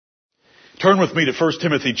Turn with me to 1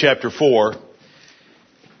 Timothy chapter 4,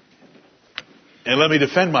 and let me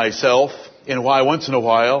defend myself in why once in a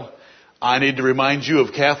while I need to remind you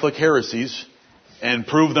of Catholic heresies and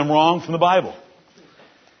prove them wrong from the Bible.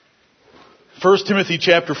 1 Timothy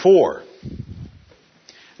chapter 4.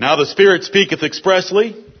 Now the Spirit speaketh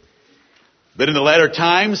expressly, that in the latter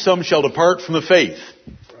times some shall depart from the faith,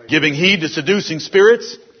 giving heed to seducing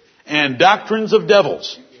spirits and doctrines of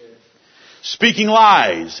devils, speaking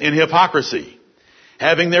lies in hypocrisy,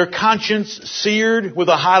 having their conscience seared with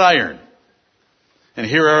a hot iron. And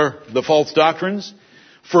here are the false doctrines: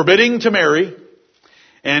 forbidding to marry,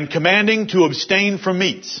 and commanding to abstain from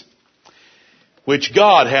meats, which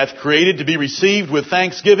God hath created to be received with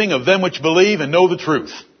thanksgiving of them which believe and know the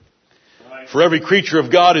truth. For every creature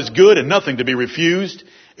of God is good, and nothing to be refused,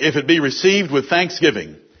 if it be received with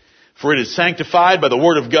thanksgiving. For it is sanctified by the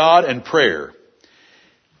word of God and prayer.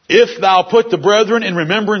 If thou put the brethren in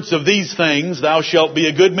remembrance of these things, thou shalt be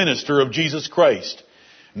a good minister of Jesus Christ,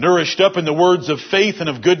 nourished up in the words of faith and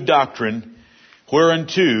of good doctrine,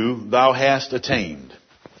 whereunto thou hast attained.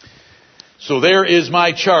 So there is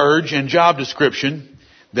my charge and job description,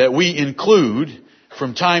 that we include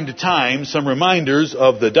from time to time some reminders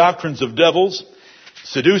of the doctrines of devils,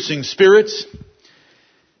 seducing spirits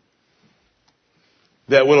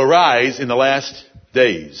that will arise in the last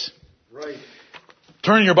days. Right.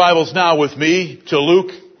 Turn your Bibles now with me to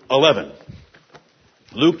Luke 11.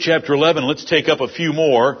 Luke chapter 11, let's take up a few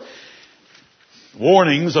more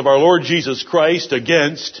warnings of our Lord Jesus Christ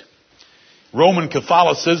against Roman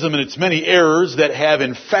Catholicism and its many errors that have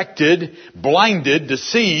infected, blinded,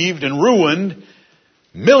 deceived, and ruined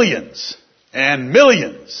millions and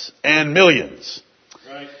millions and millions.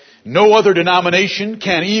 Right. No other denomination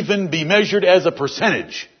can even be measured as a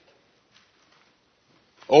percentage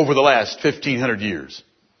over the last 1,500 years.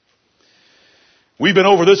 We've been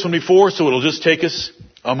over this one before, so it'll just take us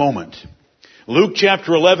a moment. Luke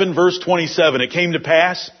chapter 11, verse 27. It came to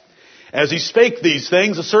pass, as he spake these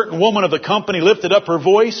things, a certain woman of the company lifted up her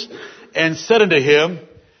voice and said unto him,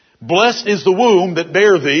 Blessed is the womb that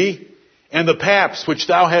bare thee, and the paps which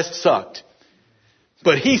thou hast sucked.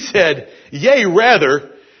 But he said, Yea,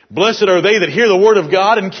 rather, blessed are they that hear the word of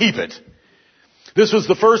God and keep it. This was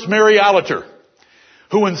the first Mariolater,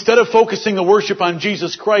 who instead of focusing the worship on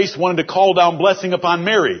Jesus Christ, wanted to call down blessing upon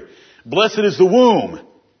Mary. Blessed is the womb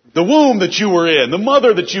that you were in, the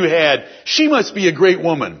mother that you had. She must be a great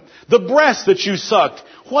woman. The breast that you sucked.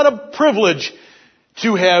 What a privilege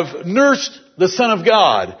to have nursed the Son of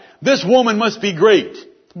God. This woman must be great.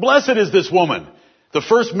 Blessed is this woman. The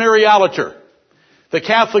first Mariolater. The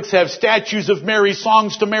Catholics have statues of Mary,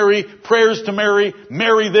 songs to Mary, prayers to Mary,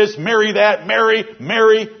 Mary this, Mary that, Mary,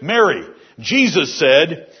 Mary, Mary. Jesus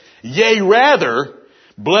said, Yea, rather,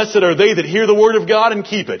 blessed are they that hear the word of God and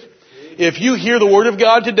keep it. If you hear the word of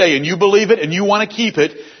God today and you believe it and you want to keep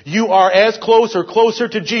it, you are as close or closer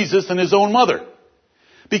to Jesus than his own mother.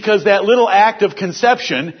 Because that little act of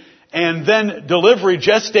conception and then delivery,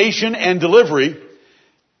 gestation and delivery,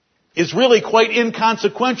 is really quite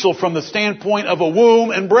inconsequential from the standpoint of a womb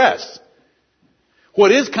and breasts.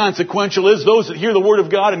 What is consequential is those that hear the word of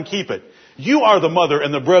God and keep it. You are the mother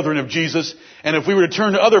and the brethren of Jesus, and if we were to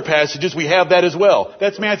turn to other passages, we have that as well.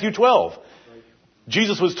 That's Matthew 12.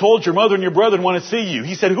 Jesus was told, your mother and your brethren want to see you.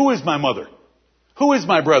 He said, who is my mother? Who is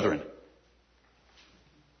my brethren?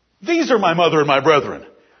 These are my mother and my brethren.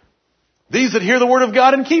 These that hear the word of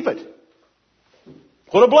God and keep it.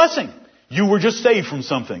 What a blessing. You were just saved from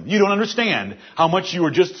something. You don't understand how much you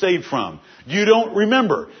were just saved from. You don't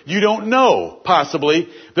remember. You don't know, possibly,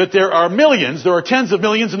 that there are millions, there are tens of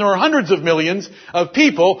millions, and there are hundreds of millions of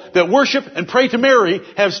people that worship and pray to Mary,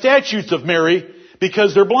 have statues of Mary,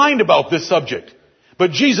 because they're blind about this subject.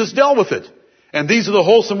 But Jesus dealt with it. And these are the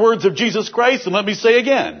wholesome words of Jesus Christ, and let me say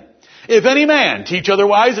again, if any man teach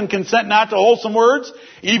otherwise and consent not to wholesome words,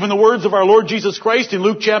 even the words of our Lord Jesus Christ in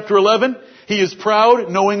Luke chapter 11, he is proud,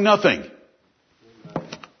 knowing nothing.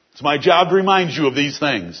 It's my job to remind you of these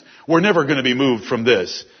things. We're never going to be moved from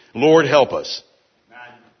this. Lord, help us.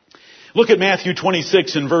 Look at Matthew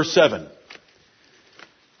 26 and verse 7.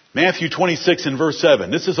 Matthew 26 and verse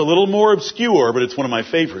 7. This is a little more obscure, but it's one of my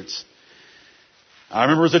favorites. I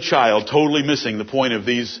remember as a child totally missing the point of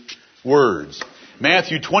these words.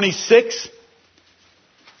 Matthew 26.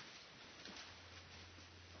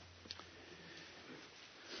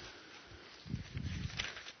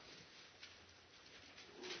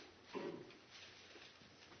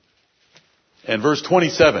 And verse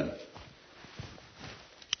 27.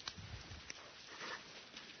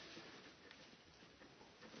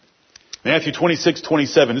 Matthew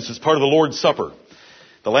 26:27. This is part of the Lord's Supper.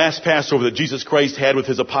 The last Passover that Jesus Christ had with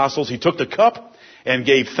his apostles, he took the cup and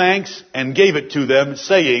gave thanks and gave it to them,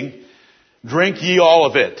 saying, "Drink ye all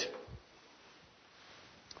of it.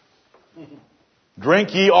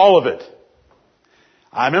 Drink ye all of it."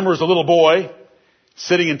 I remember as a little boy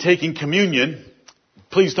sitting and taking communion.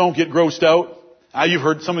 Please don't get grossed out.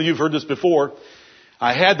 Some of you have heard this before.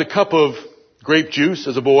 I had the cup of grape juice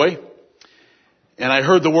as a boy, and I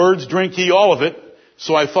heard the words, "Drink ye all of it,"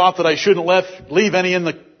 so I thought that I shouldn't leave any in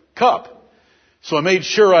the cup. So I made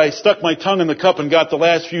sure I stuck my tongue in the cup and got the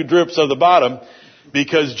last few drips of the bottom,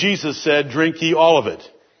 because Jesus said, "Drink ye all of it."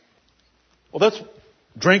 Well, that's,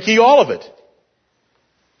 drink ye all of it.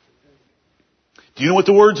 Do you know what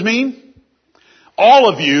the words mean? All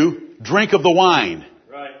of you drink of the wine.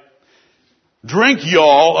 Right. Drink ye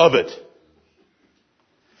all of it.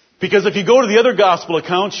 Because if you go to the other gospel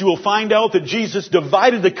accounts, you will find out that Jesus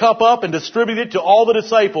divided the cup up and distributed it to all the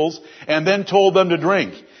disciples and then told them to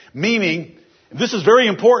drink. Meaning, this is very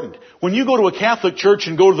important. When you go to a Catholic church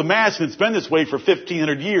and go to the Mass, and it's been this way for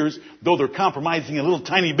 1,500 years, though they're compromising a little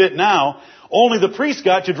tiny bit now, only the priest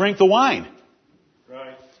got to drink the wine.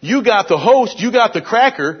 Right. You got the host, you got the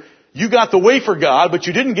cracker, you got the wafer god, but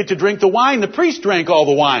you didn't get to drink the wine. The priest drank all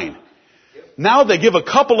the wine. Now they give a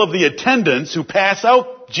couple of the attendants who pass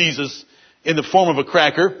out Jesus in the form of a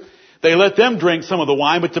cracker. They let them drink some of the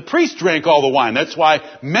wine, but the priest drank all the wine. That's why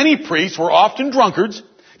many priests were often drunkards,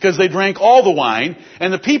 because they drank all the wine,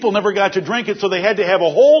 and the people never got to drink it, so they had to have a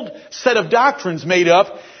whole set of doctrines made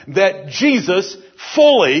up that Jesus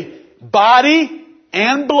fully, body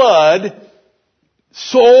and blood,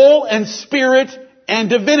 soul and spirit and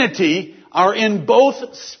divinity are in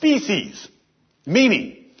both species.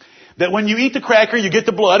 Meaning that when you eat the cracker, you get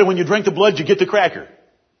the blood, and when you drink the blood, you get the cracker.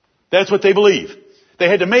 That's what they believe. They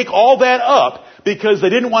had to make all that up because they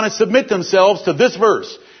didn't want to submit themselves to this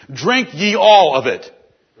verse. Drink ye all of it.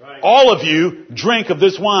 Right. All of you drink of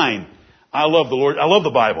this wine. I love the Lord. I love the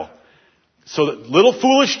Bible. So the little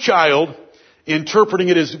foolish child interpreting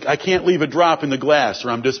it as, "I can't leave a drop in the glass or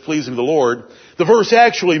I'm displeasing the Lord." The verse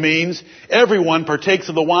actually means everyone partakes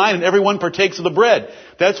of the wine and everyone partakes of the bread.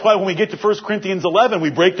 That's why when we get to 1 Corinthians 11,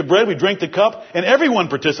 we break the bread, we drink the cup, and everyone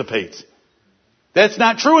participates. That's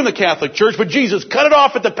not true in the Catholic Church, but Jesus cut it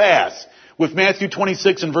off at the pass with Matthew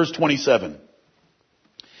 26 and verse 27.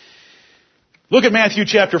 Look at Matthew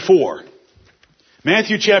chapter 4.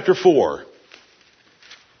 Matthew chapter 4.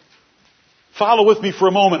 Follow with me for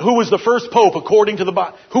a moment. Who was the first pope according to the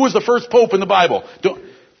Bible? Who was the first pope in the Bible?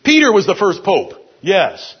 Peter was the first pope.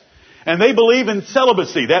 Yes. And they believe in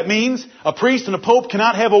celibacy. That means a priest and a pope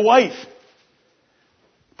cannot have a wife.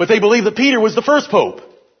 But they believe that Peter was the first pope.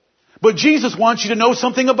 But Jesus wants you to know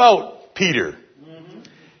something about Peter.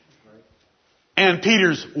 And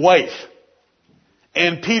Peter's wife.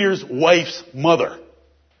 And Peter's wife's mother.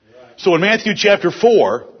 So in Matthew chapter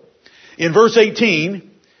 4, in verse 18,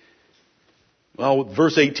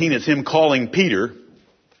 verse 18 is him calling Peter.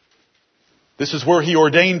 This is where he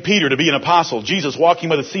ordained Peter to be an apostle. Jesus, walking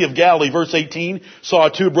by the Sea of Galilee, verse 18, saw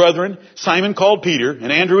two brethren, Simon called Peter,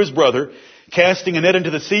 and Andrew his brother, casting a net into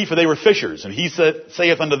the sea, for they were fishers. And he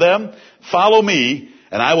saith unto them, "Follow me,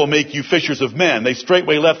 and I will make you fishers of men." They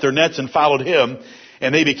straightway left their nets and followed him,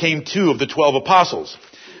 and they became 2 of the 12 apostles.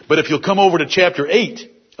 But if you'll come over to chapter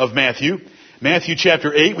 8 of Matthew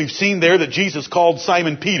chapter 8, we've seen there that Jesus called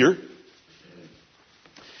Simon Peter.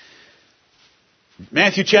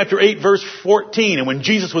 Matthew chapter 8 verse 14, "And when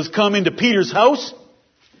Jesus was come into Peter's house,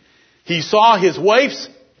 he saw his wife's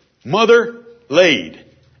mother laid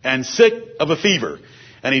and sick of a fever.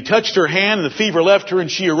 And he touched her hand, and the fever left her,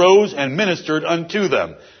 and she arose and ministered unto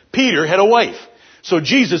them." Peter had a wife. So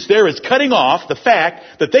Jesus there is cutting off the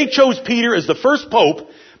fact that they chose Peter as the first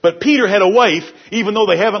pope, but Peter had a wife, even though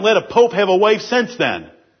they haven't let a pope have a wife since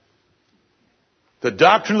then. The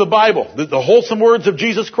doctrine of the Bible, the wholesome words of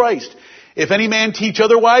Jesus Christ. "If any man teach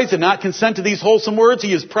otherwise and not consent to these wholesome words,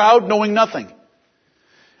 he is proud, knowing nothing."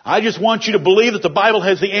 I just want you to believe that the Bible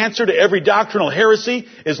has the answer to every doctrinal heresy.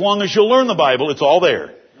 As long as you'll learn the Bible, it's all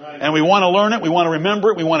there. Right. And we want to learn it, we want to remember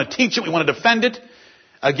it, we want to teach it, we want to defend it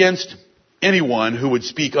against anyone who would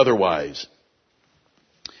speak otherwise.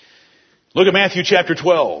 Look at Matthew chapter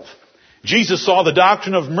 12. Jesus saw the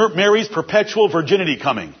doctrine of Mary's perpetual virginity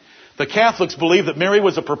coming. The Catholics believe that Mary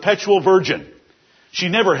was a perpetual virgin. She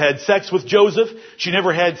never had sex with Joseph. She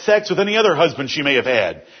never had sex with any other husband she may have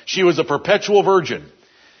had. She was a perpetual virgin.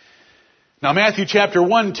 Now Matthew chapter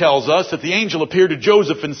 1 tells us that the angel appeared to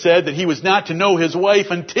Joseph and said that he was not to know his wife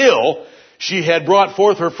until she had brought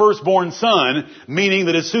forth her firstborn son, meaning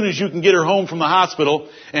that as soon as you can get her home from the hospital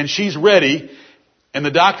and she's ready and the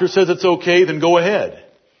doctor says it's okay, then go ahead.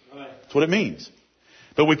 That's what it means.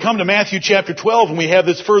 But we come to Matthew chapter 12 and we have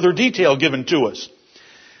this further detail given to us.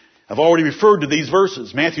 I've already referred to these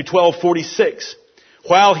verses. Matthew 12:46.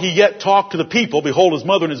 While he yet talked to the people, behold, his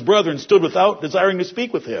mother and his brethren stood without, desiring to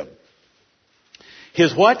speak with him.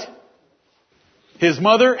 His what? His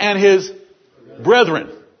mother and his brethren.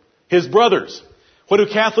 His brothers. What do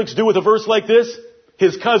Catholics do with a verse like this?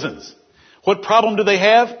 His cousins. What problem do they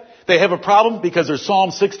have? They have a problem because there's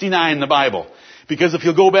Psalm 69 in the Bible. Because if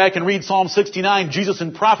you'll go back and read Psalm 69, Jesus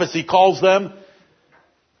in prophecy calls them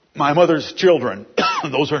my mother's children.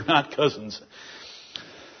 Those are not cousins.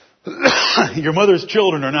 Your mother's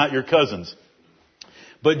children are not your cousins.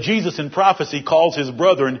 But Jesus in prophecy calls his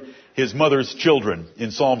brethren his mother's children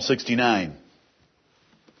in Psalm 69.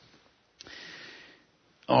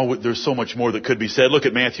 Oh, there's so much more that could be said. Look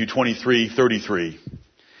at Matthew 23:33.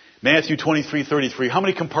 Matthew 23:33. How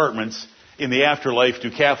many compartments in the afterlife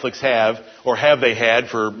do Catholics have, or have they had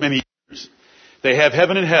for many years? They have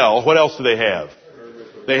heaven and hell. What else do they have?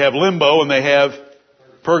 They have limbo and they have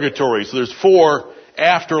purgatory. So there's 4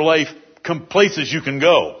 afterlife places you can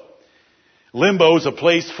go. Limbo is a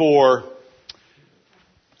place for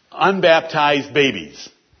unbaptized babies.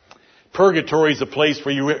 Purgatory is a place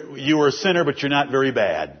where you are a sinner, but you're not very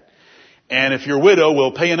bad. And if your widow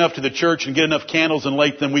will pay enough to the church and get enough candles and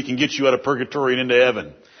light them, we can get you out of purgatory and into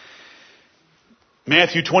heaven.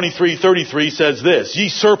 Matthew 23:33 says this, Ye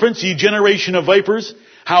serpents, ye generation of vipers,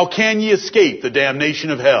 how can ye escape the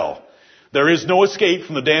damnation of hell? There is no escape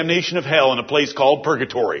from the damnation of hell in a place called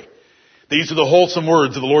purgatory. These are the wholesome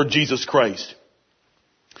words of the Lord Jesus Christ.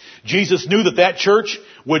 Jesus knew that church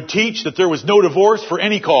would teach that there was no divorce for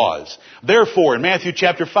any cause. Therefore, in Matthew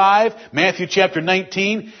chapter 5, Matthew chapter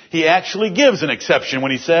 19, he actually gives an exception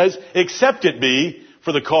when he says, except it be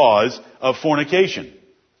for the cause of fornication.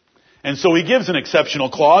 And so he gives an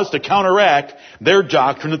exceptional clause to counteract their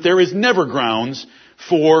doctrine that there is never grounds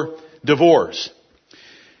for divorce.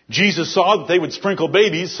 Jesus saw that they would sprinkle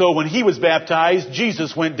babies, so when he was baptized,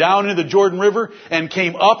 Jesus went down into the Jordan River and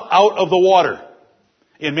came up out of the water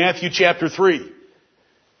in Matthew chapter 3.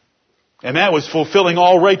 And that was fulfilling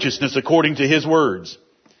all righteousness according to his words.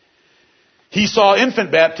 He saw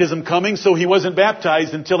infant baptism coming, so he wasn't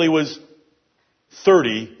baptized until he was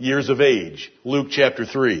 30 years of age. Luke chapter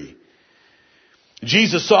 3.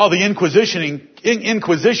 Jesus saw the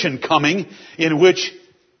Inquisition coming, in which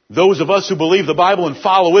those of us who believe the Bible and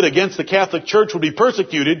follow it against the Catholic Church would be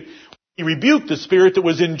persecuted. He rebuked the spirit that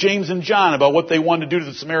was in James and John about what they wanted to do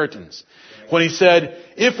to the Samaritans. When he said,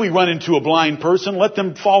 if we run into a blind person, let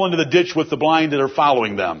them fall into the ditch with the blind that are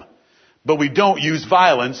following them. But we don't use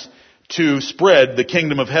violence to spread the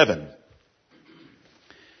kingdom of heaven.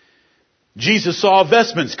 Jesus saw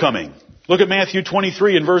vestments coming. Look at Matthew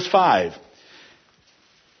 23 and verse 5.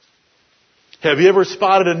 Have you ever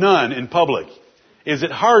spotted a nun in public? Is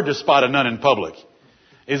it hard to spot a nun in public?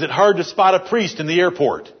 Is it hard to spot a priest in the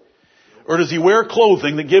airport? Or does he wear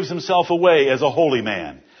clothing that gives himself away as a holy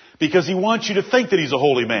man? Because he wants you to think that he's a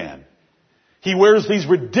holy man. He wears these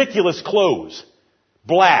ridiculous clothes.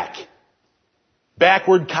 Black.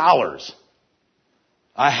 Backward collars.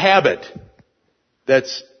 A habit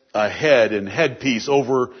that's a head and headpiece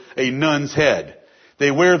over a nun's head.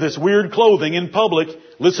 They wear this weird clothing in public.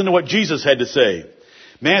 Listen to what Jesus had to say.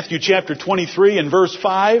 Matthew chapter 23 and verse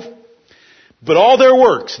 5. But all their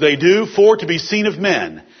works they do for to be seen of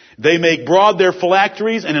men. They make broad their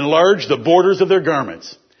phylacteries and enlarge the borders of their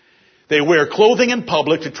garments. They wear clothing in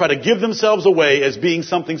public to try to give themselves away as being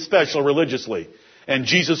something special religiously. And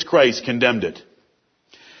Jesus Christ condemned it.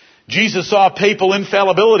 Jesus saw papal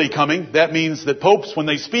infallibility coming. That means that popes, when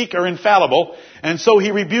they speak, are infallible. And so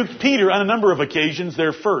he rebuked Peter on a number of occasions,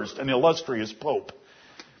 their first, an illustrious pope.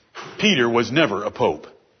 Peter was never a pope.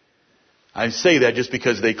 I say that just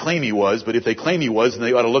because they claim he was, but if they claim he was, then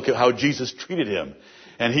they ought to look at how Jesus treated him.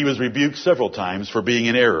 And he was rebuked several times for being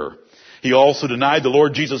in error. He also denied the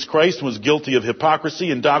Lord Jesus Christ and was guilty of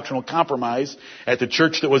hypocrisy and doctrinal compromise at the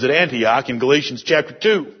church that was at Antioch in Galatians chapter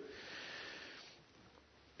 2.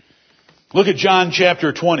 Look at John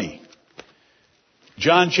chapter 20.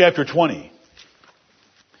 John chapter 20.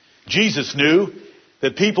 Jesus knew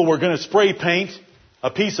that people were going to spray paint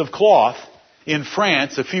a piece of cloth in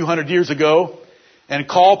France a few hundred years ago and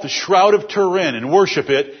call it the Shroud of Turin and worship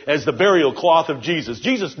it as the burial cloth of Jesus.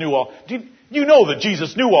 Jesus knew all. You know that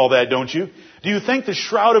Jesus knew all that, don't you? Do you think the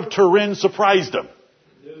Shroud of Turin surprised him?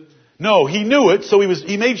 No, he knew it, so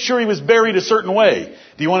he made sure he was buried a certain way.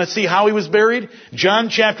 Do you want to see how he was buried? John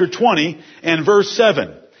chapter 20 and verse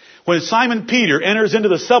 7. When Simon Peter enters into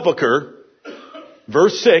the sepulchre,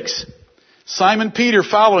 verse 6, Simon Peter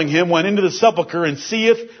following him went into the sepulchre and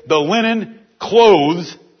seeth the linen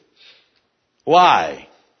clothes lie.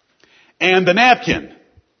 And the napkin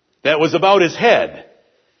that was about his head,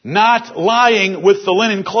 not lying with the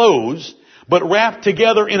linen clothes, but wrapped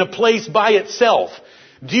together in a place by itself.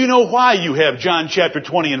 Do you know why you have John chapter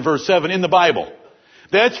 20 and verse 7 in the Bible?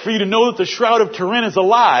 That's for you to know that the Shroud of Turin is a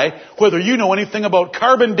lie, whether you know anything about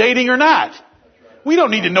carbon dating or not. We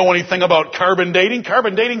don't need to know anything about carbon dating.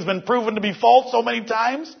 Carbon dating's been proven to be false so many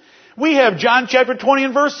times. We have John chapter 20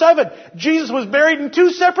 and verse 7. Jesus was buried in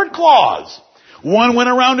two separate cloths. One went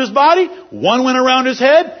around his body, one went around his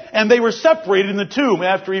head, and they were separated in the tomb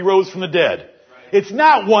after he rose from the dead. It's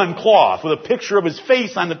not one cloth with a picture of his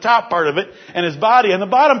face on the top part of it and his body on the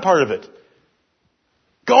bottom part of it.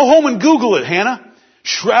 Go home and Google it, Hannah.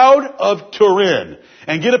 Shroud of Turin.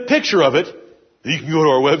 And get a picture of it. You can go to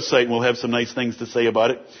our website and we'll have some nice things to say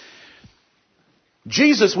about it.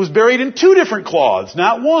 Jesus was buried in two different cloths,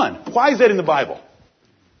 not one. Why is that in the Bible?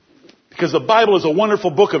 Because the Bible is a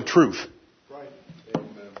wonderful book of truth.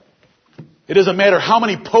 It doesn't matter how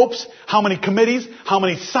many popes, how many committees, how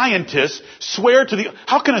many scientists swear to the...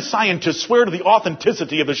 How can a scientist swear to the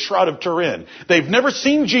authenticity of the Shroud of Turin? They've never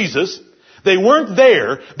seen Jesus. They weren't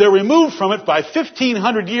there. They're removed from it by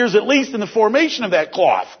 1,500 years at least in the formation of that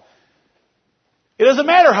cloth. It doesn't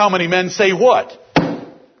matter how many men say what.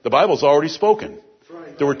 The Bible's already spoken.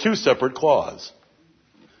 There were two separate cloths.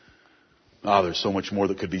 There's so much more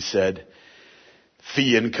that could be said.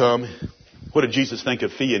 Fee income. What did Jesus think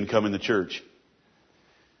of fee income in the church?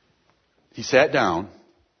 He sat down.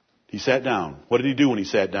 What did he do when he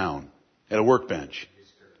sat down? At a workbench.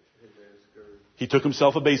 He took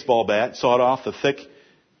himself a baseball bat, sawed off the thick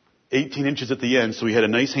 18 inches at the end, so he had a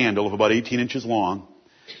nice handle of about 18 inches long.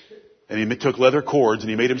 And he took leather cords and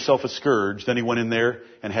he made himself a scourge. Then he went in there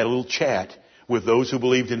and had a little chat with those who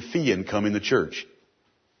believed in fee income in the church.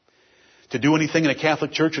 To do anything in a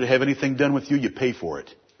Catholic church or to have anything done with you, you pay for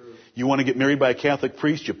it. You want to get married by a Catholic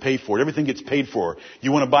priest, you pay for it. Everything gets paid for.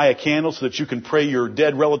 You want to buy a candle so that you can pray your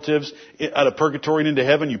dead relatives out of purgatory and into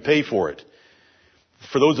heaven, you pay for it.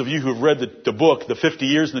 For those of you who have read the book, The 50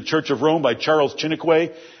 Years in the Church of Rome by Charles Chiniquy,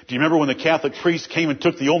 do you remember when the Catholic priest came and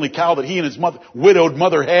took the only cow that he and his widowed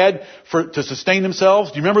mother had to sustain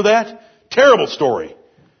themselves? Do you remember that? Terrible story.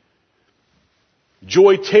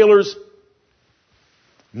 Joy Taylor's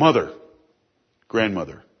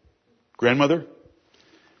grandmother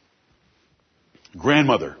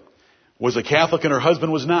was a Catholic and her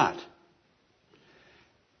husband was not.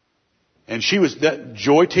 And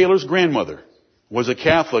Joy Taylor's grandmother was a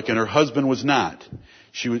Catholic and her husband was not.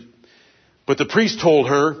 But the priest told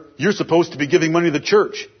her, you're supposed to be giving money to the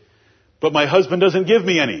church. But my husband doesn't give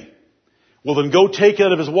me any. Well, then go take it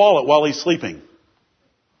out of his wallet while he's sleeping.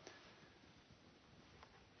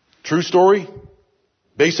 True story?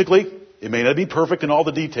 Basically, it may not be perfect in all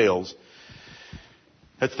the details.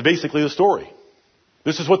 That's basically the story.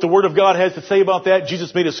 This is what the Word of God has to say about that.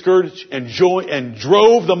 Jesus made a scourge and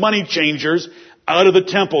drove the money changers out of the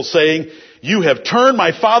temple, saying, you have turned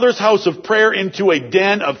my Father's house of prayer into a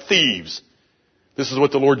den of thieves. This is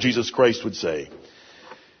what the Lord Jesus Christ would say.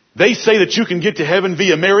 They say that you can get to heaven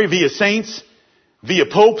via Mary, via saints, via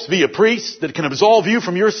popes, via priests that can absolve you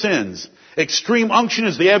from your sins. Extreme unction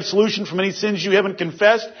is the absolution from any sins you haven't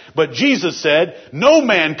confessed. But Jesus said, no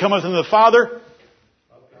man cometh unto the Father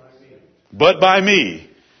but by me.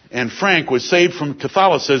 And Frank was saved from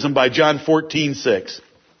Catholicism by John 14:6.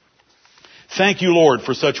 Thank you, Lord,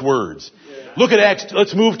 for such words. Look at Acts.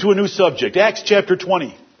 Let's move to a new subject. Acts chapter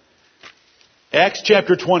 20. Acts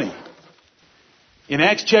chapter 20. In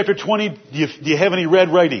Acts chapter 20, do you have any red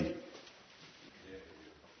writing?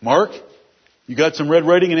 Mark, you got some red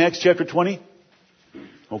writing in Acts chapter 20?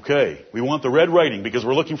 Okay. We want the red writing because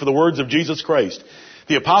we're looking for the words of Jesus Christ.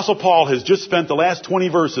 The Apostle Paul has just spent the last 20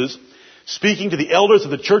 verses speaking to the elders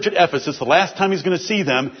of the church at Ephesus, the last time he's going to see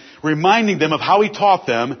them, reminding them of how he taught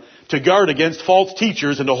them to guard against false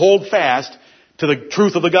teachers and to hold fast to the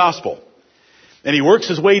truth of the gospel. And he works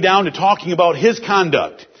his way down to talking about his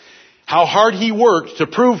conduct, how hard he worked to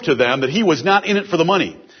prove to them that he was not in it for the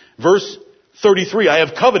money. Verse 33, I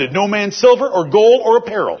have coveted no man's silver or gold or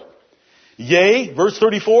apparel. Yea, verse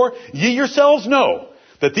 34, ye yourselves know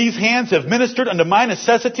that these hands have ministered unto my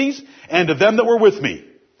necessities and to them that were with me.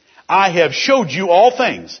 I have showed you all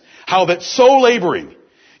things, how that so laboring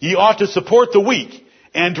ye ought to support the weak,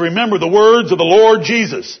 and to remember the words of the Lord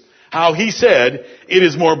Jesus, how he said, it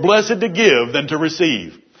is more blessed to give than to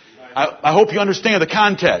receive. I hope you understand the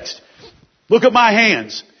context. Look at my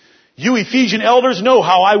hands. You Ephesian elders know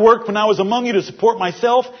how I worked when I was among you to support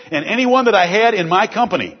myself and anyone that I had in my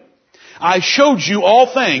company. I showed you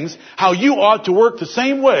all things, how you ought to work the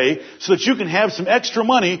same way so that you can have some extra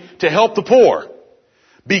money to help the poor.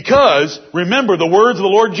 Because, remember the words of the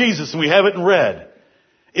Lord Jesus, and we have it in red.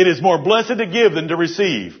 It is more blessed to give than to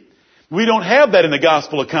receive. We don't have that in the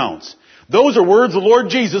gospel accounts. Those are words of the Lord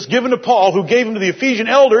Jesus given to Paul, who gave them to the Ephesian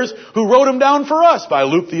elders, who wrote them down for us by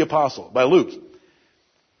Luke the apostle, by Luke.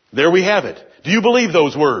 There we have it. Do you believe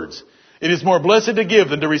those words? It is more blessed to give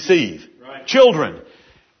than to receive. Right. Children,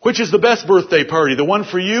 which is the best birthday party? The one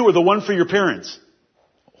for you or the one for your parents?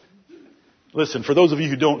 Listen, for those of you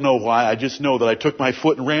who don't know why, I just know that I took my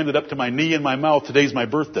foot and rammed it up to my knee and my mouth. Today's my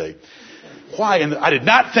birthday. Why? And I did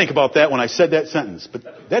not think about that when I said that sentence, but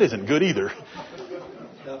that isn't good either.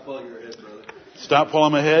 Stop while you're ahead, brother. Stop while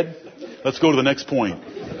I'm ahead? Let's go to the next point.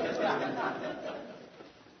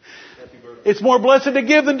 It's more blessed to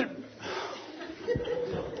give than to...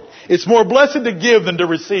 It's more blessed to give than to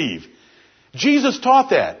receive. Jesus taught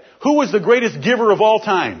that. Who was the greatest giver of all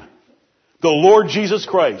time? The Lord Jesus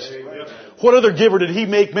Christ. Amen. What other giver did he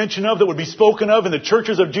make mention of that would be spoken of in the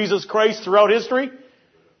churches of Jesus Christ throughout history?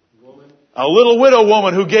 A little widow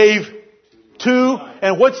woman who gave 2,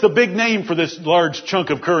 and what's the big name for this large chunk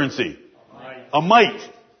of currency? A mite.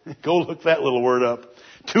 Go look that little word up.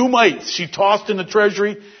 2 mites she tossed in the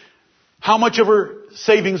treasury. How much of her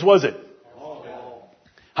savings was it?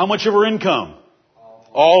 How much of her income?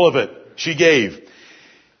 All of it she gave.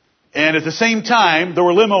 And at the same time, there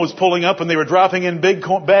were limos pulling up and they were dropping in big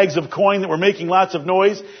bags of coin that were making lots of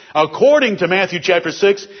noise. According to Matthew chapter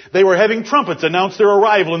 6, they were having trumpets announce their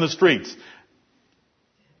arrival in the streets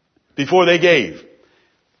before they gave.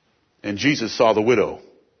 And Jesus saw the widow,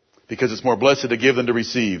 because it's more blessed to give than to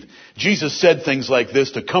receive. Jesus said things like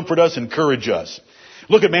this to comfort us, encourage us.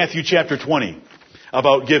 Look at Matthew chapter 20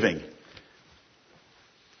 about giving.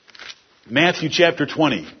 Matthew chapter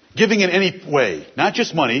 20. Giving in any way, not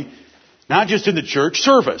just money, not just in the church,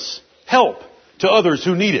 service, help to others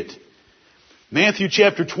who need it. Matthew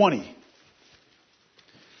chapter 20,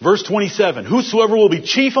 verse 27. Whosoever will be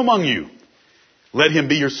chief among you, let him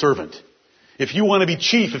be your servant. If you want to be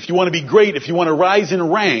chief, if you want to be great, if you want to rise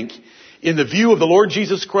in rank in the view of the Lord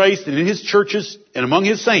Jesus Christ and in His churches and among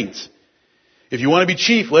His saints, if you want to be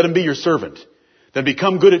chief, let him be your servant. Then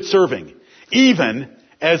become good at serving. Even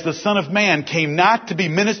as the Son of Man came not to be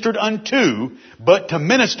ministered unto, but to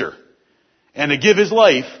minister, and to give His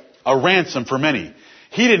life a ransom for many.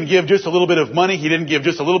 He didn't give just a little bit of money. He didn't give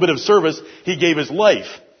just a little bit of service. He gave His life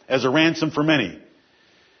as a ransom for many.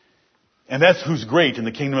 And that's who's great in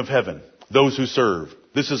the kingdom of heaven. Those who serve.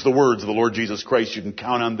 This is the words of the Lord Jesus Christ. You can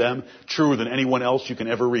count on them. Truer than anyone else you can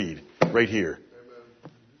ever read. Right here.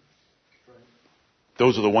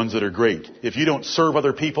 Those are the ones that are great. If you don't serve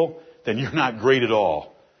other people, then you're not great at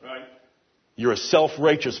all. Right. You're a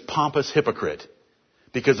self-righteous, pompous hypocrite.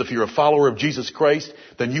 Because if you're a follower of Jesus Christ,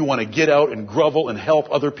 then you want to get out and grovel and help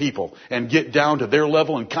other people and get down to their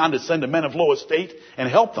level and condescend to men of low estate and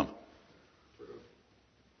help them.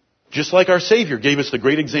 Just like our Savior gave us the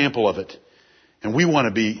great example of it. And we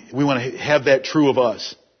want to have that true of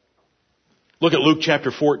us. Look at Luke chapter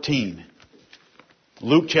 14.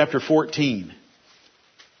 Luke chapter 14.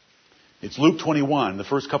 It's Luke 21, the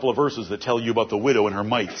first couple of verses that tell you about the widow and her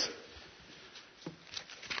mites.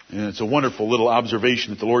 And it's a wonderful little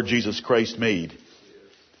observation that the Lord Jesus Christ made.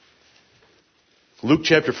 Luke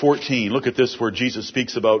chapter 14, look at this where Jesus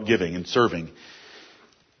speaks about giving and serving.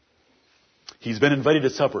 He's been invited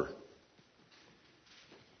to supper.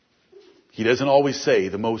 He doesn't always say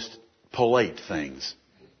the most polite things.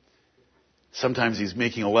 Sometimes he's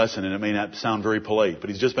making a lesson and it may not sound very polite, but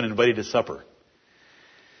he's just been invited to supper.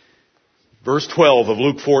 Verse 12 of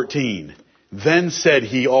Luke 14. Then said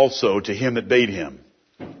he also to him that bade him.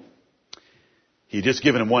 He had just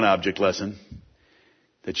given him one object lesson.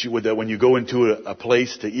 That when you go into a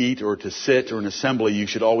place to eat or to sit or an assembly, you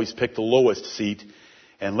should always pick the lowest seat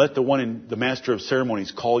and let the master of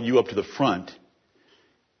ceremonies call you up to the front.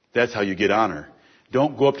 That's how you get honor.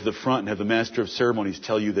 Don't go up to the front and have the master of ceremonies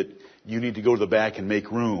tell you that you need to go to the back and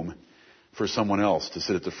make room for someone else to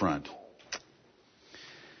sit at the front.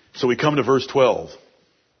 So we come to verse 12.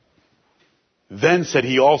 Then said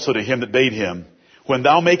he also to him that bade him, when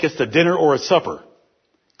thou makest a dinner or a supper,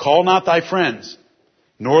 call not thy friends,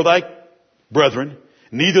 nor thy brethren,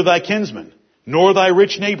 neither thy kinsmen, nor thy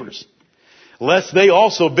rich neighbors, lest they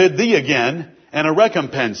also bid thee again, and a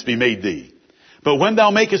recompense be made thee. But when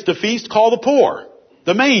thou makest a feast, call the poor,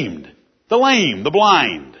 the maimed, the lame, the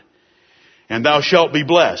blind, and thou shalt be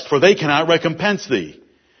blessed, for they cannot recompense thee.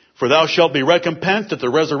 For thou shalt be recompensed at the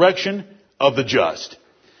resurrection of the just.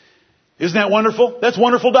 Isn't that wonderful? That's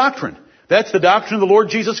wonderful doctrine. That's the doctrine of the Lord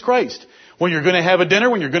Jesus Christ. When you're going to have a dinner,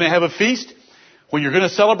 when you're going to have a feast, when you're going to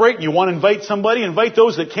celebrate and you want to invite somebody, invite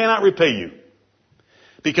those that cannot repay you.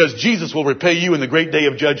 Because Jesus will repay you in the great day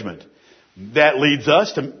of judgment. That leads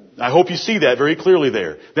us to, I hope you see that very clearly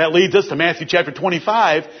there. That leads us to Matthew chapter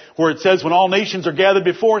 25, where it says, when all nations are gathered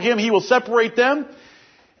before Him, He will separate them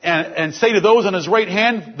and say to those on His right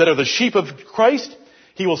hand that are the sheep of Christ,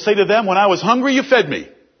 He will say to them, when I was hungry, you fed me.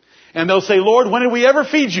 And they'll say, Lord, when did we ever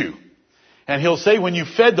feed you? And He'll say, when you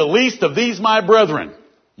fed the least of these my brethren,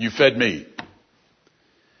 you fed me.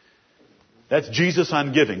 That's Jesus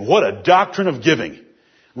on giving. What a doctrine of giving.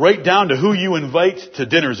 Right down to who you invite to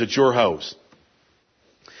dinners at your house.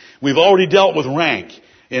 We've already dealt with rank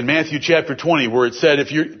in Matthew chapter 20, where it said,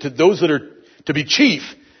 those that are to be chief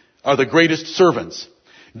are the greatest servants.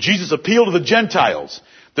 Jesus appealed to the Gentiles.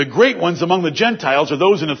 The great ones among the Gentiles are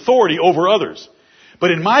those in authority over others.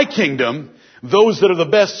 But in my kingdom, those that are the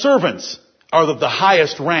best servants are the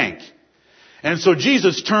highest rank. And so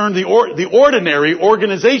Jesus turned the ordinary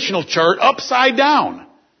organizational chart upside down.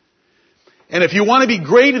 And if you want to be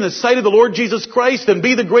great in the sight of the Lord Jesus Christ, then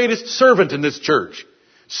be the greatest servant in this church.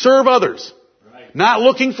 Serve others. Right. Not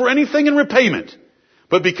looking for anything in repayment,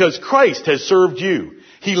 but because Christ has served you.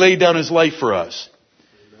 He laid down His life for us.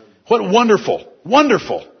 Amen. What wonderful,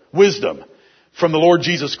 wonderful wisdom from the Lord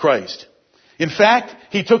Jesus Christ. In fact,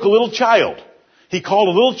 He took a little child. He called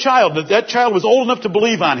a little child, that child was old enough to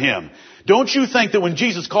believe on Him. Don't you think that when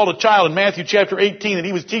Jesus called a child in Matthew chapter 18 that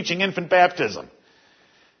He was teaching infant baptism?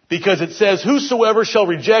 Because it says, whosoever shall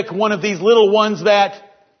reject one of these little ones that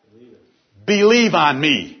believe on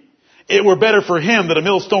me. It were better for him that a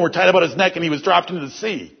millstone were tied about his neck and he was dropped into the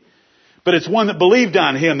sea. But it's one that believed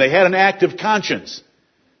on Him. They had an active conscience.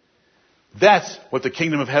 That's what the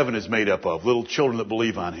kingdom of heaven is made up of. Little children that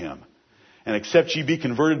believe on Him. And except ye be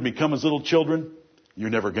converted and become as little children, you're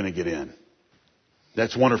never going to get in.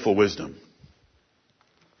 That's wonderful wisdom.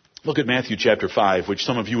 Look at Matthew chapter 5, which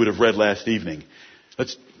some of you would have read last evening.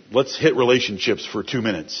 Let's hit relationships for 2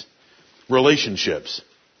 minutes. Relationships.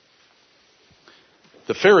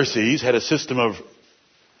 The Pharisees had a system of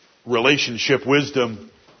relationship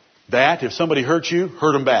wisdom that if somebody hurt you,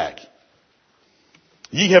 hurt them back.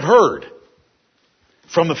 Ye have heard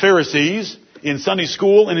from the Pharisees in Sunday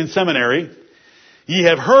school and in seminary, ye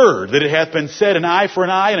have heard that it hath been said, an eye for an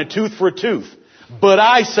eye and a tooth for a tooth. But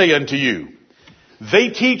I say unto you, they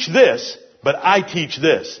teach this, but I teach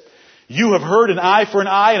this. You have heard an eye for an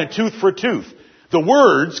eye and a tooth for a tooth. The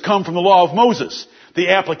words come from the law of Moses. The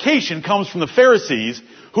application comes from the Pharisees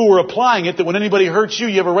who were applying it that when anybody hurts you,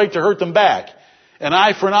 you have a right to hurt them back. An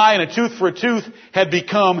eye for an eye and a tooth for a tooth had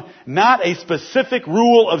become not a specific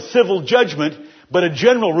rule of civil judgment, but a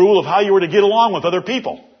general rule of how you were to get along with other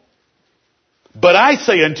people. But I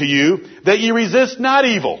say unto you that ye resist not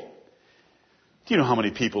evil. Do you know how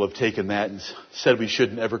many people have taken that and said we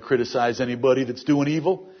shouldn't ever criticize anybody that's doing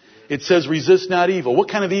evil? It says resist not evil. What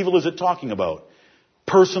kind of evil is it talking about?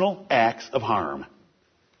 Personal acts of harm.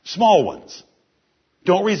 Small ones.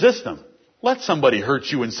 Don't resist them. Let somebody hurt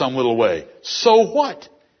you in some little way. So what?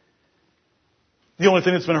 The only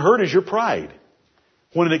thing that's been hurt is your pride.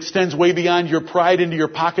 When it extends way beyond your pride into your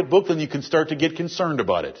pocketbook, then you can start to get concerned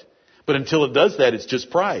about it. But until it does that, it's just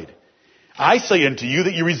pride. I say unto you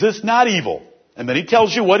that you resist not evil. And then he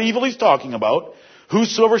tells you what evil he's talking about.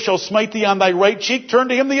 Whosoever shall smite thee on thy right cheek, turn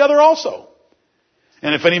to him the other also.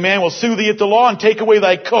 And if any man will sue thee at the law and take away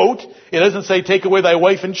thy coat, it doesn't say take away thy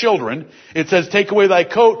wife and children. It says take away thy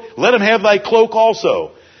coat, let him have thy cloak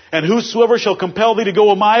also. And whosoever shall compel thee to go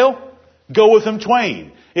a mile, go with him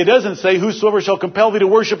twain. It doesn't say whosoever shall compel thee to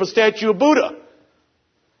worship a statue of Buddha.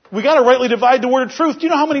 We got to rightly divide the word of truth. Do you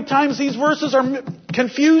know how many times these verses are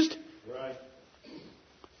confused? Right.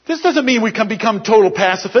 This doesn't mean we can become total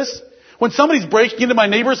pacifists. When somebody's breaking into my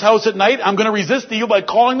neighbor's house at night, I'm going to resist the evil by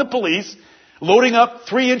calling the police, loading up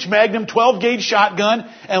 3-inch Magnum 12-gauge shotgun,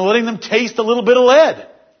 and letting them taste a little bit of lead.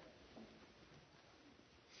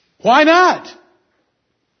 Why not?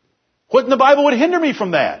 What in the Bible would hinder me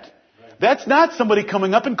from that? That's not somebody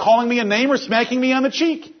coming up and calling me a name or smacking me on the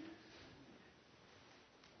cheek.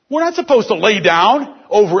 We're not supposed to lay down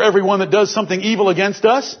over everyone that does something evil against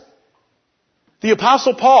us. The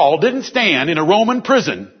Apostle Paul didn't stand in a Roman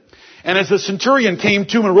prison, and as the centurion came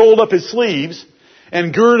to him and rolled up his sleeves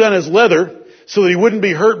and girded on his leather so that he wouldn't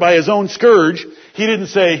be hurt by his own scourge, he didn't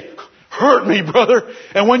say, hurt me, brother,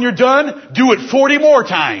 and when you're done, do it 40 more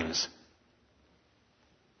times.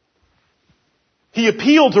 He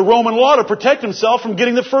appealed to Roman law to protect himself from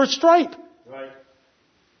getting the first stripe. Right.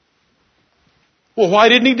 Well, why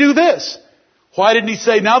didn't he do this? Why didn't he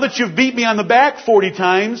say, now that you've beat me on the back 40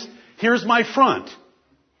 times, here's my front?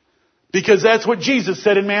 Because that's what Jesus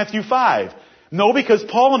said in Matthew 5. No, because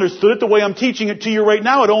Paul understood it the way I'm teaching it to you right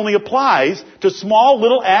now. It only applies to small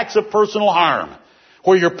little acts of personal harm.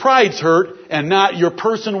 where your pride's hurt and not your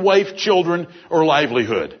person, wife, children, or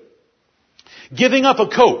livelihood. Giving up a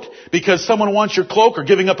coat because someone wants your cloak, or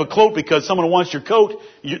giving up a cloak because someone wants your coat,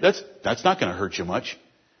 that's not going to hurt you much.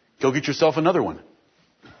 Go get yourself another one.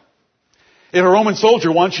 If a Roman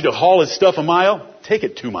soldier wants you to haul his stuff a mile, take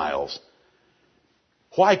it 2 miles.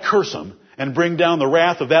 Why curse him and bring down the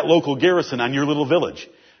wrath of that local garrison on your little village?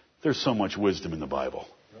 There's so much wisdom in the Bible.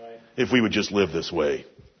 Right. If we would just live this way.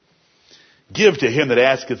 Give to him that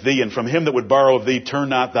asketh thee, and from him that would borrow of thee, turn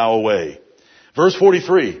not thou away. Verse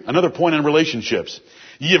 43, another point on relationships.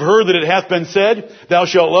 Ye have heard that it hath been said, thou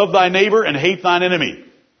shalt love thy neighbor and hate thine enemy.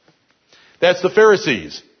 That's the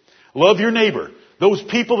Pharisees. Love your neighbor. Those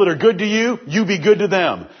people that are good to you, you be good to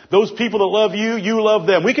them. Those people that love you, you love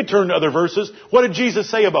them. We could turn to other verses. What did Jesus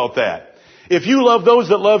say about that? If you love those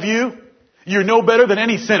that love you, you're no better than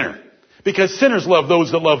any sinner. Because sinners love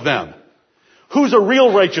those that love them. Who's a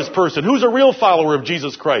real righteous person? Who's a real follower of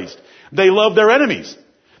Jesus Christ? They love their enemies.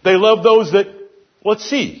 They love those that, let's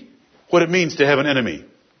see what it means to have an enemy.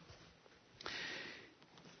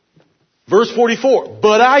 Verse 44,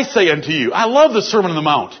 but I say unto you, I love the Sermon on the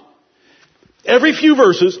Mount. Every few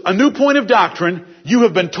verses, a new point of doctrine. You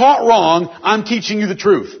have been taught wrong. I'm teaching you the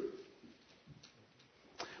truth.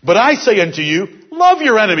 But I say unto you, love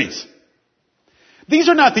your enemies. These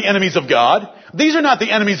are not the enemies of God. These are not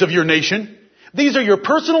the enemies of your nation. These are your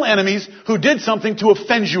personal enemies who did something to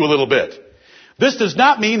offend you a little bit. This does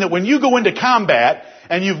not mean that when you go into combat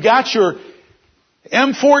and you've got your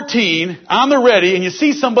M14 on the ready and you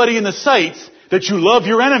see somebody in the sights that you love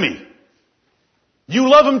your enemy. You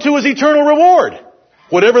love him to his eternal reward,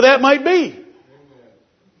 whatever that might be.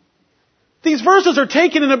 These verses are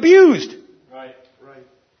taken and abused. Right.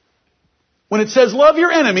 When it says love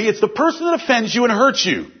your enemy, it's the person that offends you and hurts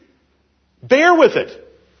you. Bear with it.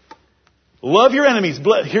 Love your enemies.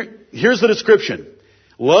 Here's the description.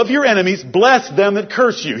 Love your enemies. Bless them that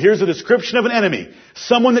curse you. Here's a description of an enemy.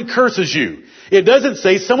 Someone that curses you. It doesn't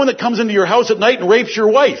say someone that comes into your house at night and rapes your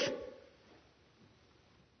wife.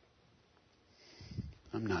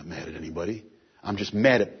 I'm not mad at anybody. I'm just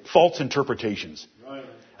mad at false interpretations. Right.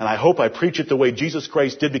 And I hope I preach it the way Jesus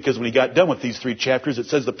Christ did, because when he got done with these 3 chapters, it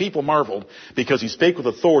says the people marveled because he spake with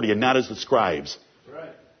authority and not as the scribes. Right.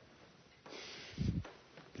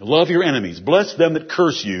 Love your enemies. Bless them that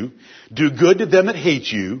curse you. Do good to them that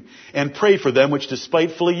hate you. And pray for them which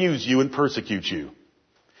despitefully use you and persecute you.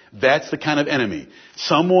 That's the kind of enemy.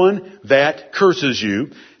 Someone that curses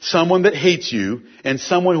you, someone that hates you, and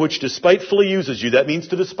someone which despitefully uses you. That means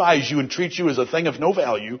to despise you and treat you as a thing of no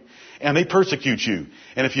value, and they persecute you.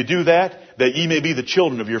 And if you do that ye may be the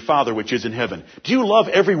children of your Father which is in heaven. Do you love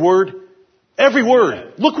every word? Every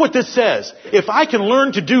word. Look what this says. If I can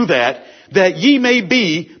learn to do that ye may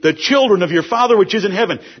be the children of your Father which is in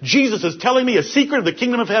heaven. Jesus is telling me a secret of the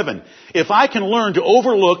kingdom of heaven. If I can learn to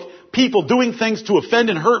overlook people doing things to offend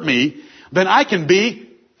and hurt me, then I can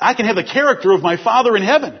have the character of my Father in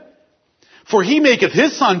heaven. For he maketh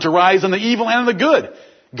his sun to rise on the evil and on the good.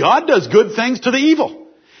 God does good things to the evil.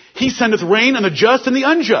 He sendeth rain on the just and the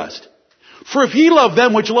unjust. For if ye love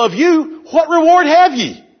them which love you, what reward have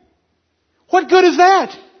ye? What good is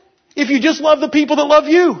that? If you just love the people that love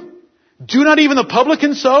you. Do not even the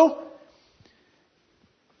publicans so?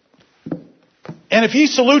 And if ye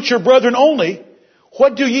salute your brethren only,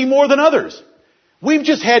 what do ye more than others? We've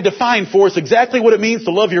just had defined for us exactly what it means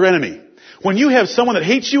to love your enemy. When you have someone that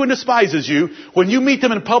hates you and despises you, when you meet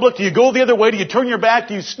them in public, do you go the other way? Do you turn your back?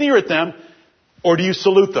 Do you sneer at them? Or do you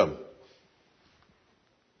salute them?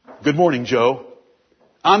 Good morning, Joe.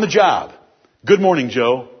 On the job. Good morning,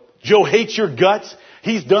 Joe. Joe hates your guts.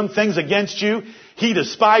 He's done things against you. He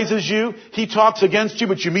despises you. He talks against you,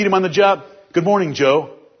 but you meet him on the job. Good morning,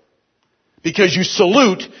 Joe. Because you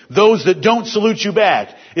salute those that don't salute you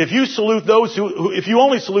back. If you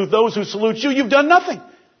only salute those who salute you, you've done nothing.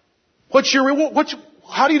 What's your reward?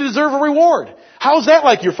 How do you deserve a reward? How's that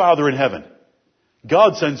like your Father in heaven?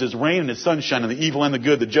 God sends his rain and his sunshine on the evil and the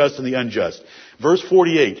good, the just and the unjust. Verse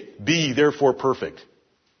 48, be ye therefore perfect.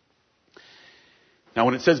 Now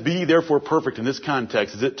when it says be ye therefore perfect in this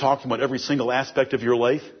context, is it talking about every single aspect of your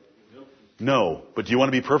life? No. But do you want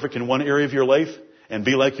to be perfect in one area of your life and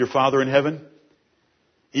be like your Father in heaven?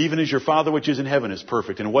 Even as your Father which is in heaven is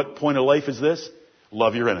perfect. And what point of life is this?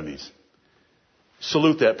 Love your enemies.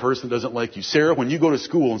 Salute that person that doesn't like you. Sarah, when you go to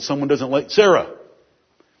school and someone doesn't like... Sarah,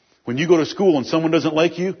 when you go to school and someone doesn't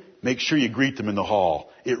like you, make sure you greet them in the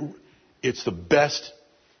hall. It's the best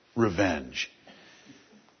revenge.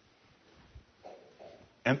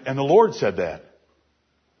 And the Lord said that.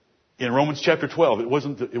 In Romans chapter 12, it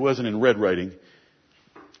wasn't in red writing.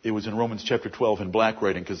 It was in Romans chapter 12 in black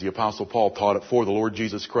writing because the Apostle Paul taught it for the Lord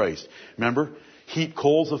Jesus Christ. Remember? Heap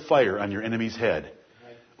coals of fire on your enemy's head.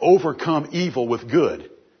 Overcome evil with good.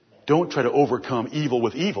 Don't try to overcome evil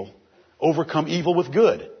with evil. Overcome evil with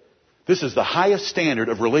good. This is the highest standard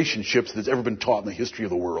of relationships that's ever been taught in the history of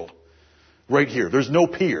the world. Right here. There's no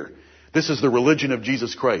peer. This is the religion of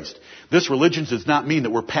Jesus Christ. This religion does not mean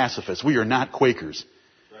that we're pacifists. We are not Quakers.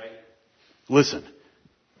 Right. Listen.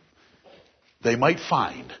 They might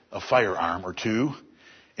find a firearm or two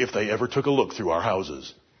if they ever took a look through our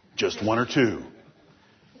houses. Just one or two.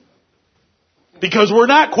 Because we're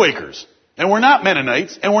not Quakers. And we're not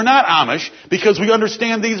Mennonites. And we're not Amish. Because we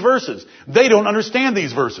understand these verses. They don't understand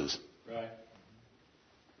these verses. Right.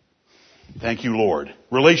 Thank you, Lord.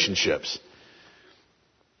 Relationships.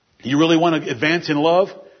 You really want to advance in love?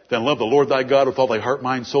 Then love the Lord thy God with all thy heart,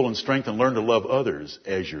 mind, soul, and strength, and learn to love others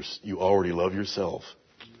as you already love yourself.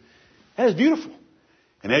 That is beautiful.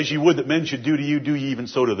 And as you would that men should do to you, do ye even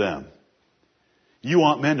so to them. You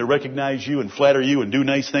want men to recognize you and flatter you and do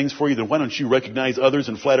nice things for you, then why don't you recognize others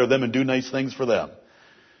and flatter them and do nice things for them?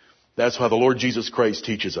 That's how the Lord Jesus Christ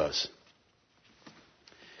teaches us.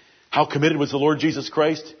 How committed was the Lord Jesus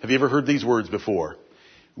Christ? Have you ever heard these words before?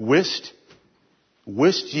 Wist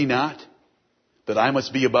ye not that I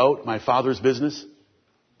must be about my Father's business?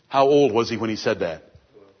 How old was he when he said that?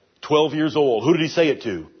 12 years old. Who did he say it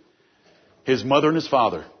to? His mother and his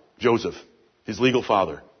father, Joseph, his legal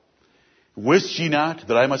father. Wist ye not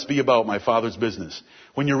that I must be about my Father's business?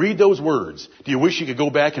 When you read those words, do you wish you could go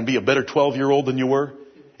back and be a better 12-year-old than you were?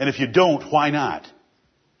 And if you don't, why not?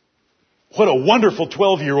 What a wonderful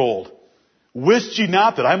 12-year-old. Wist ye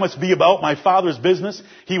not that I must be about my Father's business?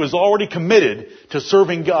 He was already committed to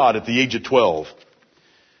serving God at the age of 12.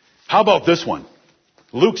 How about this one?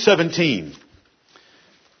 Luke 17.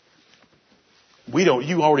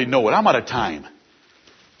 You already know it. I'm out of time.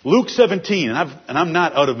 Luke 17, and I'm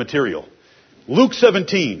not out of material. Luke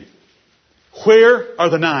 17. Where are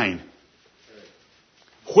the 9?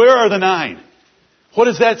 Where are the 9? What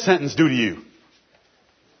does that sentence do to you?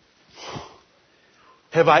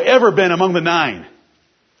 Have I ever been among the 9?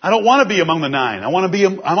 I don't want to be among the 9. I want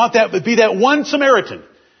to be that one Samaritan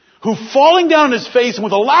who, falling down on his face and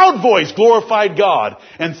with a loud voice, glorified God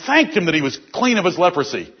and thanked him that he was clean of his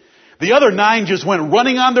leprosy. The other 9 just went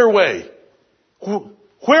running on their way.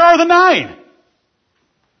 Where are the 9?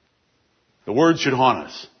 The words should haunt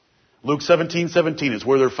us. Luke 17:17 is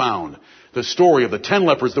where they're found. The story of the 10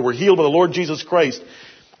 lepers that were healed by the Lord Jesus Christ.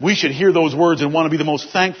 We should hear those words and want to be the most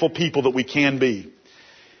thankful people that we can be.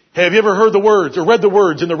 Have you ever heard the words or read the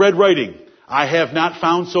words in the red writing? I have not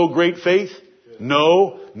found so great faith.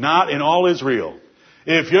 No, not in all Israel.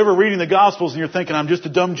 If you're ever reading the Gospels and you're thinking, I'm just a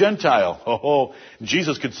dumb Gentile.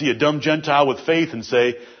 Jesus could see a dumb Gentile with faith and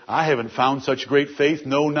say, I haven't found such great faith.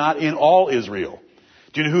 No, not in all Israel.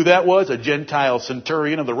 Do you know who that was? A Gentile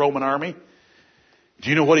centurion of the Roman army. Do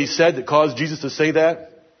you know what he said that caused Jesus to say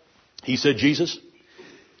that? He said, Jesus,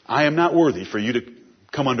 I am not worthy for you to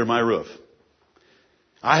come under my roof.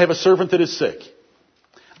 I have a servant that is sick.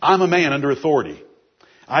 I'm a man under authority.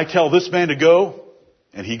 I tell this man to go,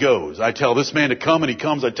 and he goes. I tell this man to come, and he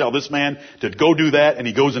comes. I tell this man to go do that, and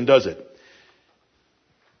he goes and does it.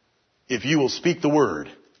 If you will speak the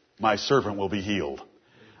word, my servant will be healed.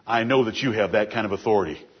 I know that you have that kind of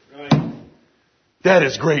authority. Right. That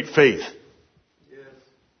is great faith. Yes.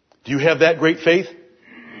 Do you have that great faith?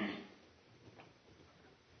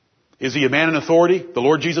 Is he a man in authority, the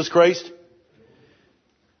Lord Jesus Christ?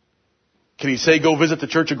 Can he say, go visit the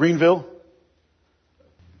Church of Greenville?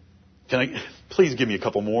 Please give me a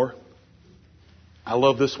couple more. I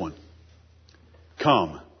love this one.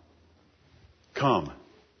 Come.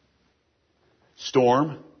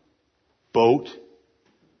 Storm. Boat.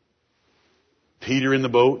 Peter in the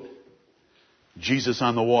boat. Jesus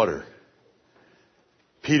on the water.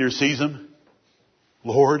 Peter sees him.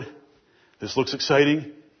 Lord, this looks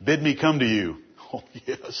exciting. Bid me come to you. Oh,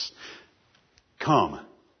 yes. Come.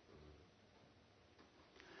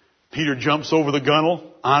 Peter jumps over the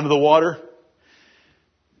gunwale onto the water.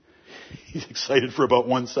 He's excited for about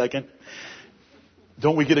 1 second.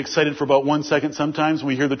 Don't we get excited for about 1 second sometimes when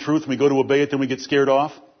we hear the truth and we go to obey it, then we get scared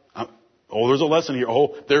off? There's a lesson here.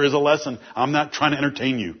 There is a lesson. I'm not trying to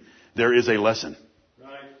entertain you. There is a lesson.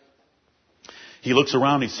 Right. He looks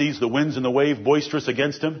around, he sees the winds and the wave boisterous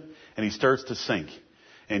against him, and he starts to sink.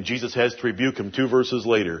 And Jesus has to rebuke him 2 verses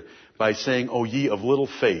later by saying, O ye of little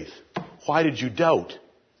faith, why did you doubt?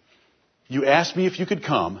 You asked me if you could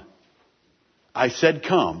come. I said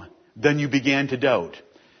come. Then you began to doubt.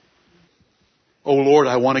 Oh Lord,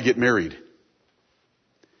 I want to get married.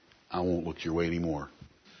 I won't look your way anymore.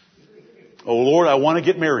 Oh Lord, I want to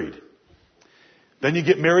get married. Then you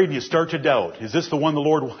get married and you start to doubt. Is this the one the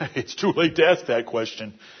Lord wants? It's too late to ask that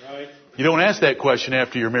question. Right. You don't ask that question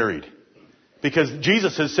after you're married. Because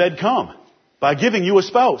Jesus has said, come, by giving you a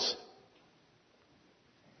spouse.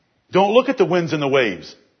 Don't look at the winds and the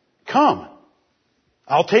waves. Come.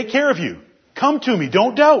 I'll take care of you. Come to me.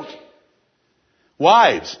 Don't doubt.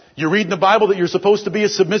 Wives, you read in the Bible that you're supposed to be a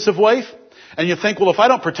submissive wife, and you think, well, if I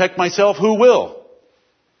don't protect myself, who will?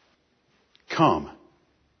 Come.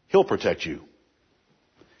 He'll protect you.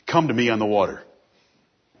 Come to me on the water.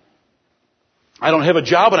 I don't have a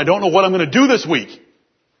job and I don't know what I'm going to do this week.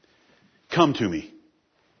 Come to me.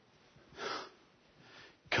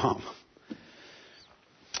 Come.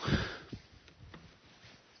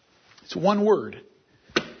 It's one word.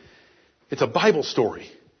 It's a Bible story.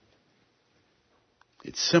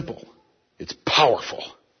 It's simple. It's powerful.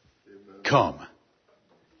 Amen. Come.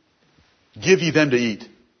 Give ye them to eat.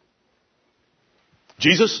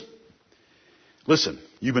 Jesus, listen,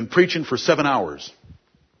 you've been preaching for 7 hours.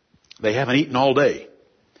 They haven't eaten all day.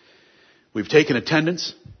 We've taken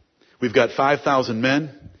attendance. We've got 5,000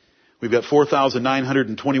 men. We've got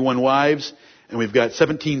 4,921 wives. And we've got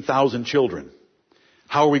 17,000 children.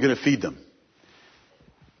 How are we going to feed them?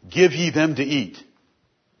 Give ye them to eat.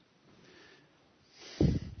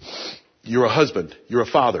 You're a husband. You're a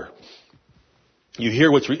father. You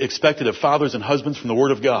hear what's expected of fathers and husbands from the Word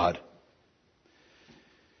of God.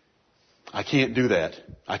 I can't do that.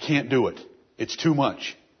 I can't do it. It's too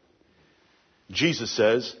much. Jesus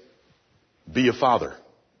says, be a father.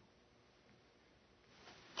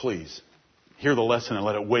 Please, hear the lesson and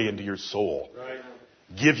let it weigh into your soul. Right.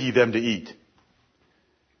 Give ye them to eat.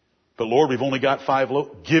 But Lord, we've only got 5 loaves.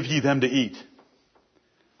 Give ye them to eat.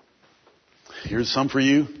 Here's some for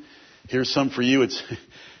you. Here's some for you.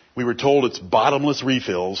 We were told it's bottomless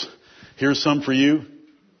refills. Here's some for you.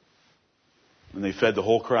 And they fed the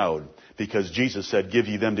whole crowd because Jesus said, give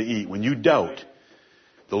ye them to eat. When you doubt,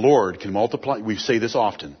 the Lord can multiply. We say this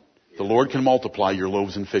often. The Lord can multiply your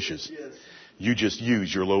loaves and fishes. Yes. You just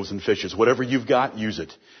use your loaves and fishes. Whatever you've got, use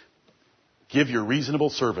it. Give your reasonable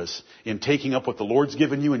service in taking up what the Lord's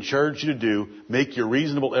given you and charged you to do. Make your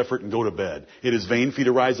reasonable effort and go to bed. It is vain for you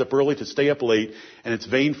to rise up early, to stay up late, and it's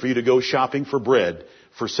vain for you to go shopping for bread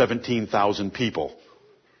for 17,000 people.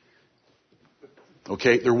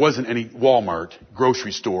 Okay? There wasn't any Walmart,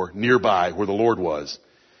 grocery store nearby where the Lord was.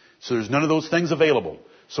 So there's none of those things available.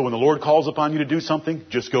 So when the Lord calls upon you to do something,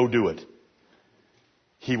 just go do it.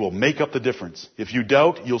 He will make up the difference. If you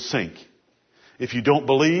doubt, you'll sink. If you don't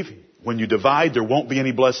believe, when you divide, there won't be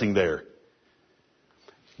any blessing there.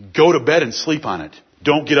 Go to bed and sleep on it.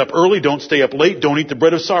 Don't get up early. Don't stay up late. Don't eat the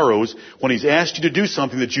bread of sorrows. When He's asked you to do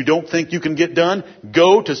something that you don't think you can get done,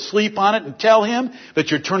 go to sleep on it and tell Him that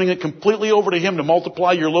you're turning it completely over to Him to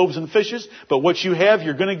multiply your loaves and fishes. But what you have,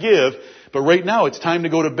 you're going to give. But right now, it's time to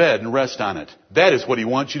go to bed and rest on it. That is what He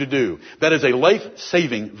wants you to do. That is a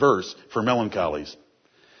life-saving verse for melancholies.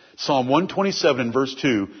 Psalm 127 and verse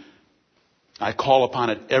 2, I call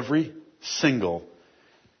upon it every single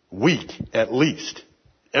week, at least.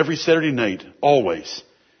 Every Saturday night, always.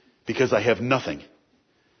 Because I have nothing.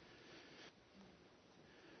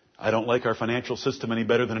 I don't like our financial system any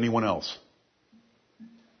better than anyone else.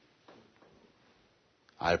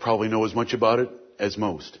 I probably know as much about it as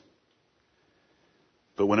most.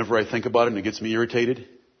 But whenever I think about it and it gets me irritated,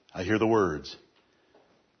 I hear the words,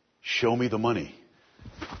 show me the money.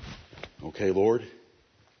 Okay, Lord,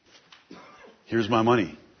 here's my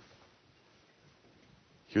money.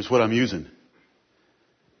 Here's what I'm using.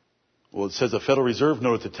 Well, it says a Federal Reserve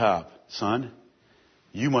note at the top. Son,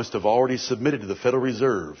 you must have already submitted to the Federal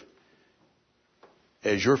Reserve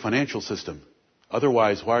as your financial system.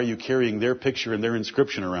 Otherwise, why are you carrying their picture and their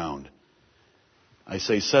inscription around? I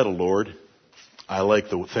say, settle, Lord. I like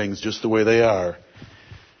the things just the way they are.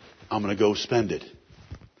 I'm going to go spend it.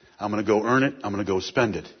 I'm going to go earn it. I'm going to go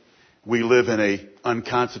spend it. We live in a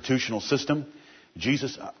unconstitutional system.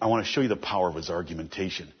 Jesus, I want to show you the power of His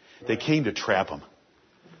argumentation. They came to trap Him.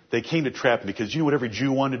 They came to trap Him because you know what every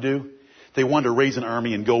Jew wanted to do? They wanted to raise an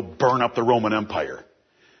army and go burn up the Roman Empire.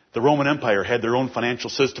 The Roman Empire had their own financial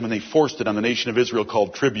system and they forced it on the nation of Israel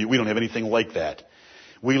called tribute. We don't have anything like that.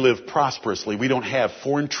 We live prosperously. We don't have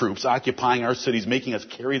foreign troops occupying our cities, making us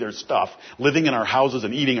carry their stuff, living in our houses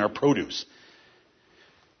and eating our produce.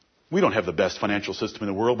 We don't have the best financial system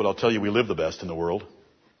in the world, but I'll tell you, we live the best in the world.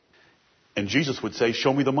 And Jesus would say,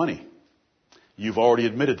 show me the money. You've already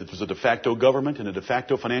admitted that there's a de facto government and a de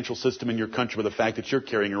facto financial system in your country with the fact that you're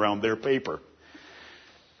carrying around their paper.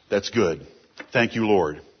 That's good. Thank you,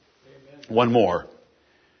 Lord. Amen. One more.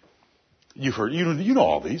 You've heard, you know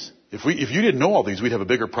all these. If you didn't know all these, we'd have a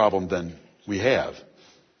bigger problem than We have.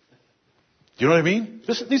 Do you know what I mean?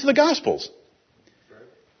 These are the Gospels.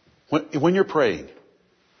 When you're praying,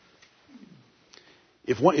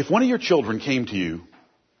 if one of your children came to you,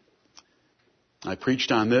 I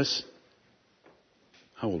preached on this.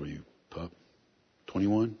 How old are you, pup?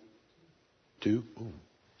 21? 2? Ooh.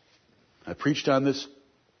 I preached on this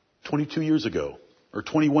 22 years ago, or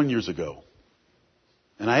 21 years ago.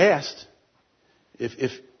 And I asked,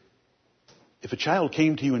 if a child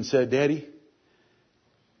came to you and said, Daddy,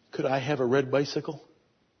 could I have a red bicycle?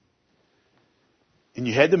 And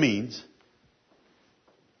you had the means,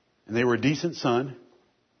 and they were a decent son,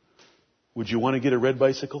 would you want to get a red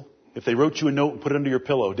bicycle? If they wrote you a note and put it under your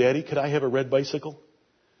pillow, Daddy, could I have a red bicycle?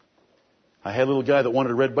 I had a little guy that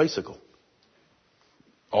wanted a red bicycle.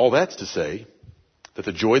 All that's to say that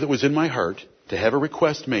the joy that was in my heart to have a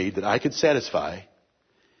request made that I could satisfy,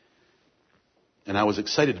 and I was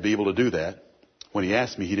excited to be able to do that. When he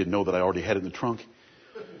asked me, he didn't know that I already had it in the trunk.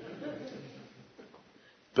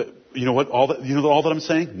 But you know what? All that I'm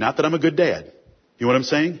saying? Not that I'm a good dad. You know what I'm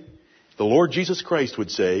saying? The Lord Jesus Christ would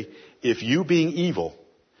say, if you being evil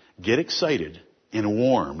get excited and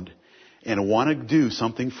warmed and want to do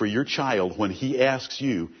something for your child when he asks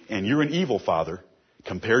you, and you're an evil father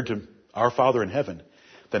compared to our Father in heaven,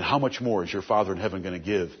 then how much more is your Father in heaven going to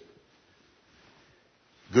give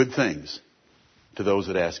good things to those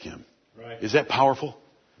that ask him? Right. Is that powerful?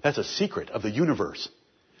 That's a secret of the universe.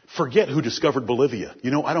 Forget who discovered Bolivia.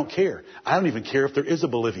 You know, I don't care. I don't even care if there is a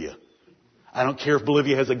Bolivia. I don't care if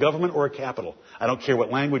Bolivia has a government or a capital. I don't care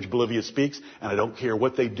what language Bolivia speaks, and I don't care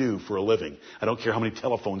what they do for a living. I don't care how many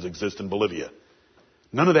telephones exist in Bolivia.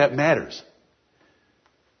 None of that matters.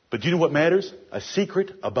 But do you know what matters? A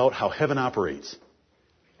secret about how heaven operates.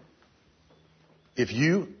 If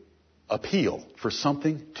you appeal for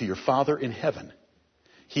something to your Father in heaven,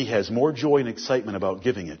 he has more joy and excitement about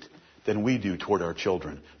giving it than we do toward our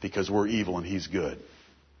children, because we're evil and he's good.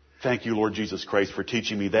 Thank you, Lord Jesus Christ, for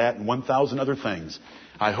teaching me that and 1,000 other things.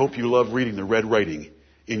 I hope you love reading the red writing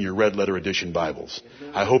in your red letter edition Bibles.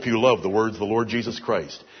 I hope you love the words of the Lord Jesus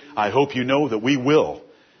Christ. I hope you know that we will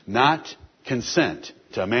not consent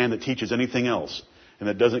to a man that teaches anything else and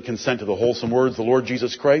that doesn't consent to the wholesome words of the Lord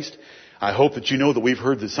Jesus Christ. I hope that you know that we've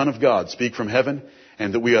heard the Son of God speak from heaven,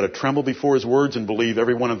 and that we ought to tremble before his words and believe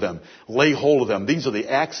every one of them. Lay hold of them. These are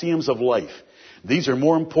the axioms of life. These are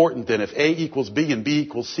more important than if A equals B and B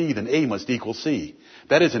equals C, then A must equal C.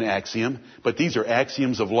 That is an axiom, but these are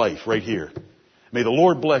axioms of life right here. May the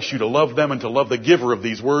Lord bless you to love them and to love the giver of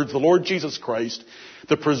these words, the Lord Jesus Christ,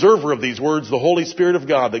 the preserver of these words, the Holy Spirit of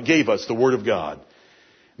God that gave us the Word of God.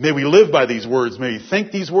 May we live by these words. May we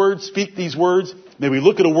think these words, speak these words. May we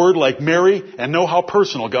look at a word like Mary and know how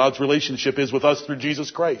personal God's relationship is with us through Jesus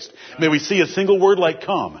Christ. May we see a single word like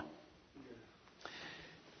come.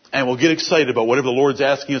 And we'll get excited about whatever the Lord's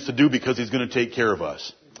asking us to do because he's going to take care of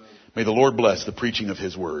us. May the Lord bless the preaching of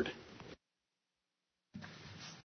his word.